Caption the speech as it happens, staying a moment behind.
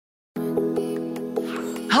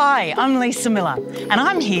Hi, I'm Lisa Miller, and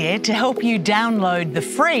I'm here to help you download the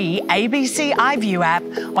free ABC iView app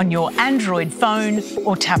on your Android phone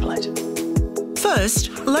or tablet. First,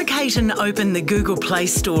 locate and open the Google Play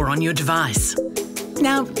Store on your device.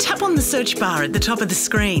 Now, tap on the search bar at the top of the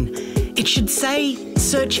screen. It should say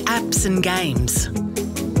Search Apps and Games.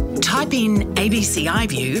 Type in ABC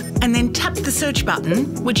iView and then tap the search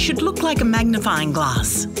button, which should look like a magnifying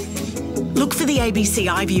glass. Look for the ABC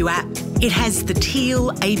iView app. It has the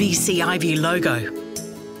teal ABC iView logo.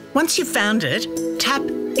 Once you've found it, tap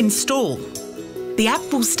Install. The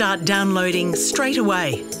app will start downloading straight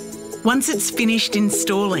away. Once it's finished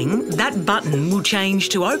installing, that button will change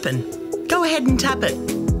to Open. Go ahead and tap it.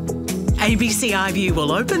 ABC iView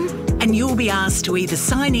will open and you'll be asked to either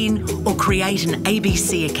sign in or create an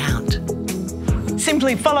ABC account.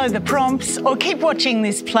 Simply follow the prompts or keep watching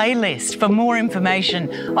this playlist for more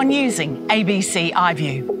information on using ABC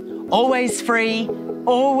iView. Always free,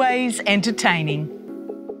 always entertaining.